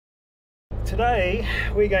Today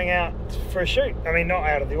we're going out for a shoot. I mean, not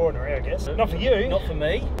out of the ordinary, I guess. Not for you. Not for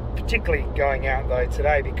me. Particularly going out though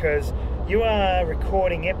today because you are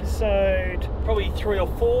recording episode... Probably 3 or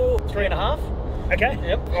 4, 3.5. Okay.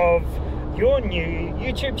 Yep. Of your new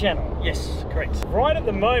YouTube channel. Yes, correct. Right at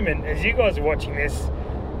the moment, as you guys are watching this,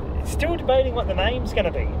 still debating what the name's going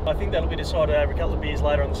to be. I think that'll be decided over a couple of beers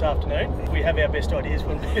later on this afternoon. We have our best ideas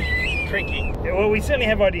when we're drinking. Yeah, well, we certainly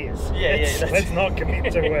have ideas. Let's not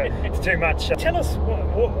commit to too much. Tell us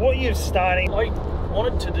what you're starting. I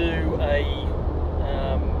wanted to do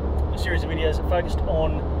a series of videos that focused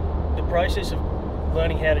on the process of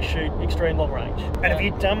learning how to shoot extreme long range. And have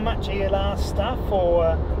you done much ELR stuff, or...?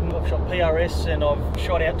 I've shot PRS and I've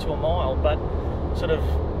shot out to a mile, but sort of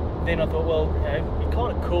then I thought, well, you know, it's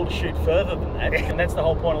kind of cool to shoot further than that, and that's the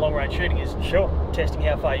whole point of long range shooting, is testing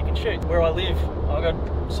how far you can shoot. Where I live, I've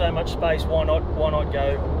got so much space, why not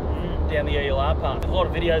go down the ELR path? There's a lot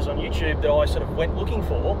of videos on YouTube that I sort of went looking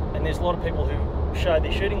for, and there's a lot of people who show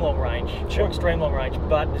they're shooting long range, or extreme long range,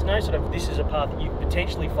 but there's no sort of, this is a path that you could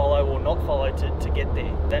potentially follow or not follow to get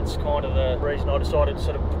there. That's kind of the reason I decided to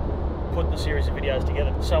sort of put the series of videos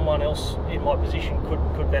together. Someone else in my position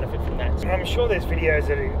could benefit from that. I'm sure there's videos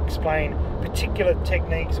that explain particular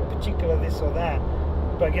techniques or particular this or that,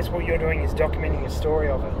 but I guess what you're doing is documenting a story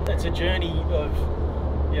of it. It's a journey of,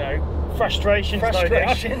 you know, frustration, no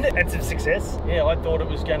doubt, and some success. Yeah, I thought it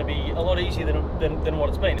was going to be a lot easier than what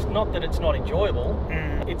it's been. It's not that it's not enjoyable.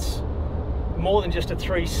 It's more than just a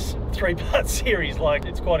three-part series. Like,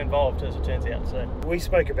 it's quite involved, as it turns out. So we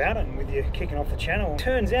spoke about it, and with you kicking off the channel,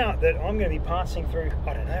 turns out that I'm going to be passing through,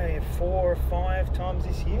 I don't know, 4 or 5 times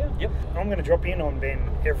this year. Yep. I'm going to drop in on Ben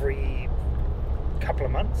every couple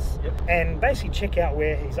of months. Yep. And basically check out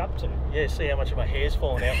where he's up to. Yeah, see how much of my hair's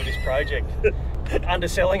fallen out with this project.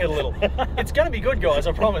 Underselling it a little. It's going to be good, guys.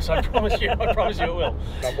 I promise you it will.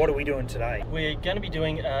 But what are we doing today? We're going to be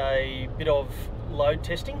doing a bit of load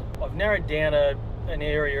testing. I've narrowed down an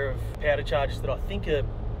area of powder charges that I think are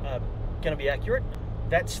going to be accurate.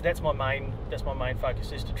 That's my main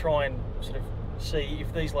focus, is to try and sort of see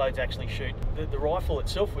if these loads actually shoot. The rifle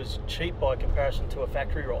itself was cheap by comparison to a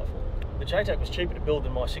factory rifle. The JTAC was cheaper to build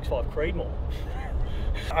than my 6.5 Creedmoor.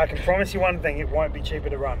 I can promise you one thing, it won't be cheaper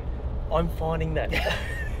to run. I'm finding that.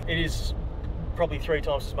 It is probably 3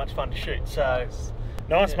 times as much fun to shoot. So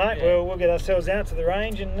nice, mate. Yeah. Well, we'll get ourselves out to the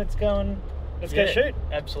range and let's go shoot.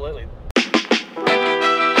 Absolutely.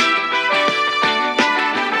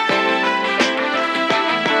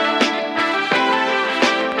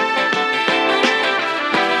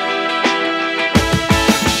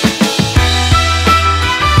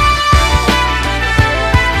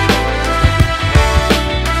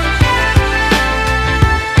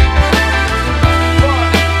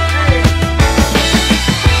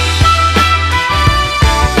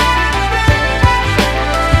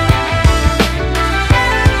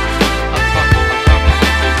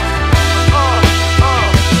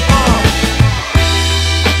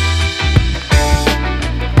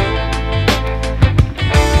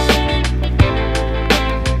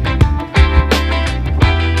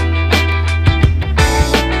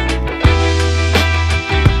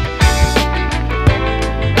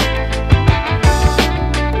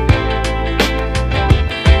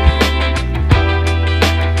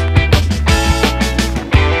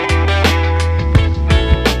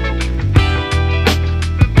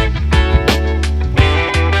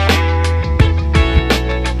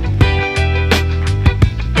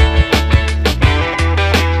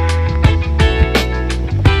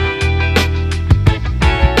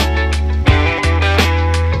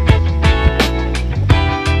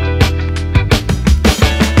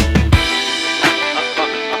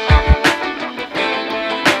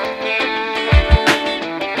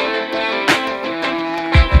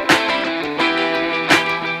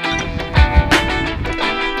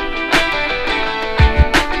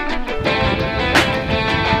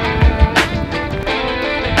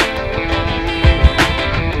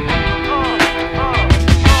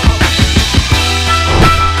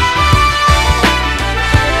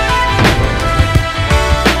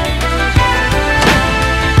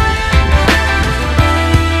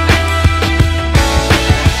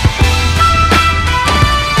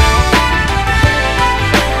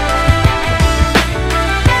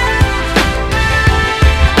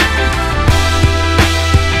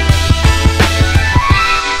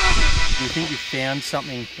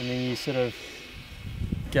 Something, and then you sort of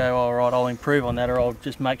go, all right, I'll improve on that, or I'll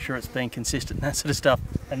just make sure it's being consistent and that sort of stuff,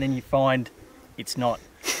 and then you find it's not.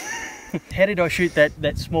 How did I shoot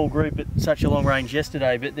that small group at such a long range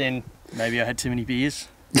yesterday, but then maybe I had too many beers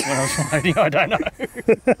when I was loading, I don't know.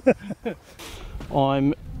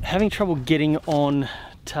 I'm having trouble getting on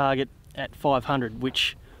target at 500,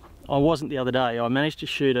 which I wasn't the other day. I managed to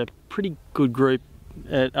shoot a pretty good group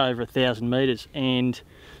at over 1,000 metres, and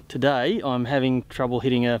today I'm having trouble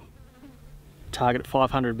hitting a target at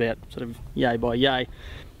 500, about sort of yay by yay.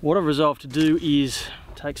 What I've resolved to do is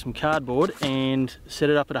take some cardboard and set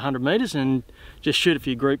it up at 100 metres and just shoot a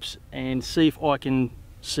few groups and see if I can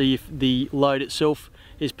see if the load itself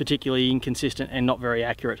is particularly inconsistent and not very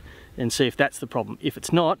accurate, and see if that's the problem. If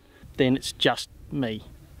it's not, then it's just me,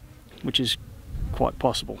 which is quite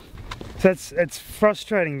possible. So it's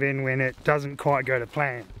frustrating then when it doesn't quite go to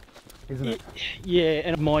plan, isn't it? Yeah,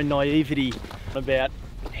 and my naivety about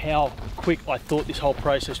how quick I thought this whole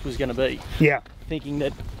process was going to be. Yeah. Thinking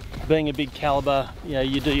that being a big caliber, you know,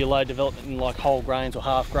 you do your load development in like whole grains or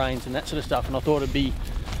half grains and that sort of stuff, and I thought it'd be,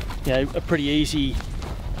 you know, a pretty easy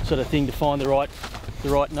sort of thing to find the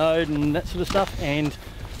right node and that sort of stuff. And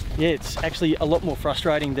yeah, it's actually a lot more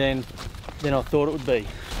frustrating than I thought it would be.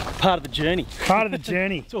 Part of the journey. Part of the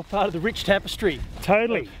journey. It's all part of the rich tapestry.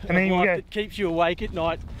 Totally. And then it keeps you awake at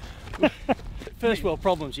night. First world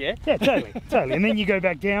problems, yeah? Yeah, totally, totally. And then you go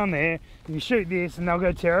back down there and you shoot this and they'll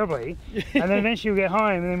go terribly. And then eventually you'll get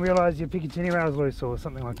home and then realise your Picatinny rail's loose or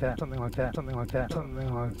something like that, something like that, something like that,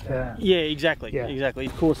 something like that. Yeah, exactly, yeah. Exactly.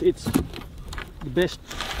 Of course, it's the best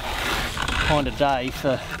kind of day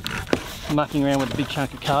for mucking around with a big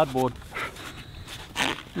chunk of cardboard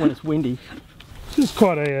when it's windy. This is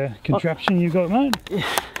quite a contraption you've got, mate.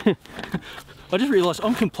 I just realised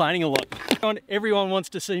I'm complaining a lot. Everyone wants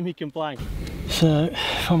to see me complain. So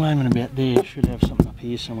if I'm aiming about there, I should have something up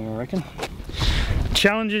here somewhere, I reckon.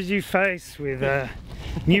 Challenges you face with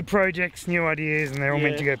new projects, new ideas, and they're all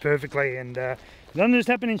meant to go perfectly. And it doesn't just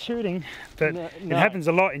happen in shooting, but it happens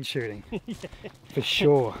a lot in shooting, for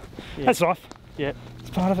sure. Yeah. That's life. Yeah, it's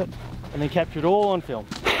part of it. And then capture it all on film,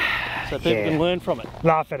 so people can learn from it.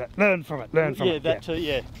 Laugh at it, learn from it, learn from it. Yeah, that too.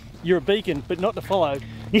 Yeah, you're a beacon, but not to follow. A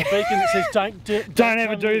beacon that says don't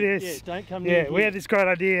ever do this. Yeah, don't come near. Yeah, we had this great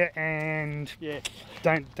idea and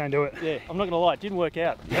don't do it. Yeah, I'm not gonna lie, it didn't work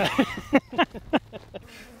out.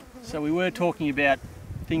 So we were talking about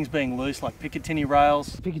things being loose, like Picatinny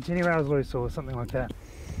rails. Picatinny rails loose or something like that.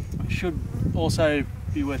 It should also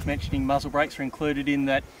be worth mentioning muzzle brakes are included in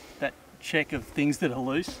that check of things that are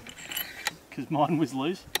loose, because mine was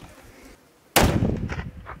loose.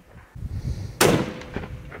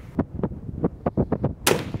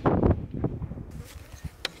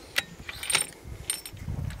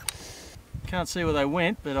 Can't see where they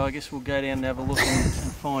went, but I guess we'll go down and have a look and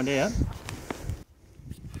find out.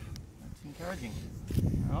 That's encouraging.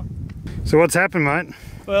 All right. So what's happened, mate?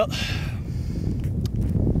 Well,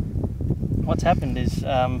 what's happened is,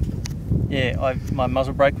 my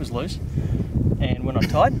muzzle brake was loose, and when I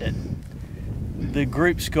tightened it, the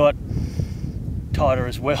groups got tighter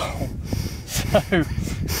as well. So,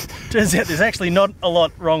 turns out there's actually not a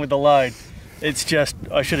lot wrong with the load. It's just,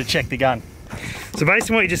 I should have checked the gun. So based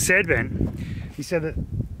on what you just said, Ben, you said that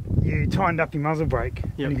you tightened up your muzzle brake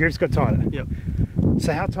and your grips got tighter. Yep.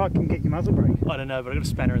 So how tight can you get your muzzle brake? I don't know, but I got a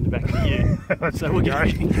spanner in the back of the ear. So we'll get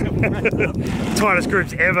tightest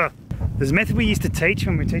grips ever. There's a method we used to teach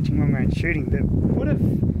when we were teaching long-range shooting that would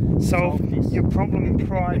have solved your problem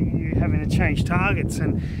prior to you having to change targets,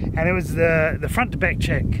 and it was the front to back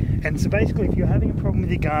check. And so basically, if you're having a problem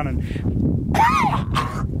with your gun, and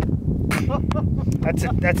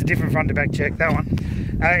that's a different front to back check, that one.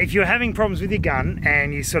 If you're having problems with your gun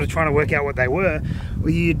and you're sort of trying to work out what they were,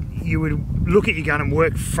 well, you would look at your gun and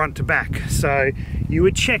work front to back. So you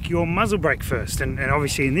would check your muzzle brake first, and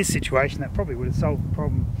obviously in this situation that probably would have solved the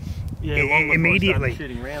problem immediately.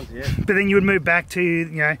 Shooting rounds, But then you would move back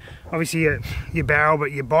to, obviously your barrel,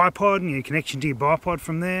 but your bipod and your connection to your bipod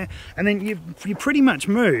from there, and then you pretty much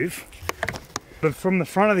move from the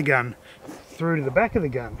front of the gun through to the back of the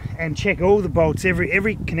gun and check all the bolts,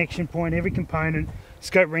 every connection point, every component,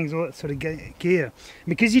 scope rings, all that sort of gear.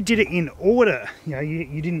 Because you did it in order,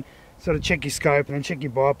 you didn't sort of check your scope and then check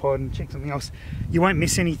your bipod and check something else, you won't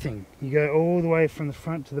miss anything. You go all the way from the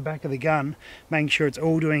front to the back of the gun, making sure it's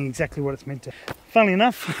all doing exactly what it's meant to. Funnily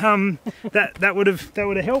enough, that would have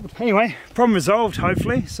helped. Anyway, problem resolved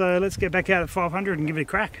hopefully. So let's get back out at 500 and give it a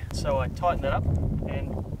crack. So I tightened it up,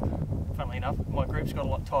 and funnily enough, my group's got a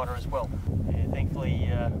lot tighter as well. And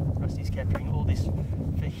thankfully, Rusty's capturing all this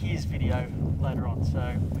for his video later on,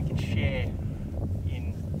 so we can share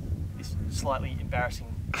in this slightly embarrassing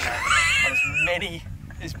on as many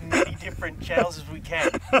different channels as we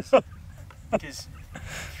can, because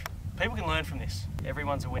people can learn from this.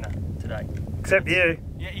 Everyone's a winner today. Except you.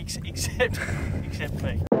 Yeah, except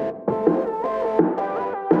me.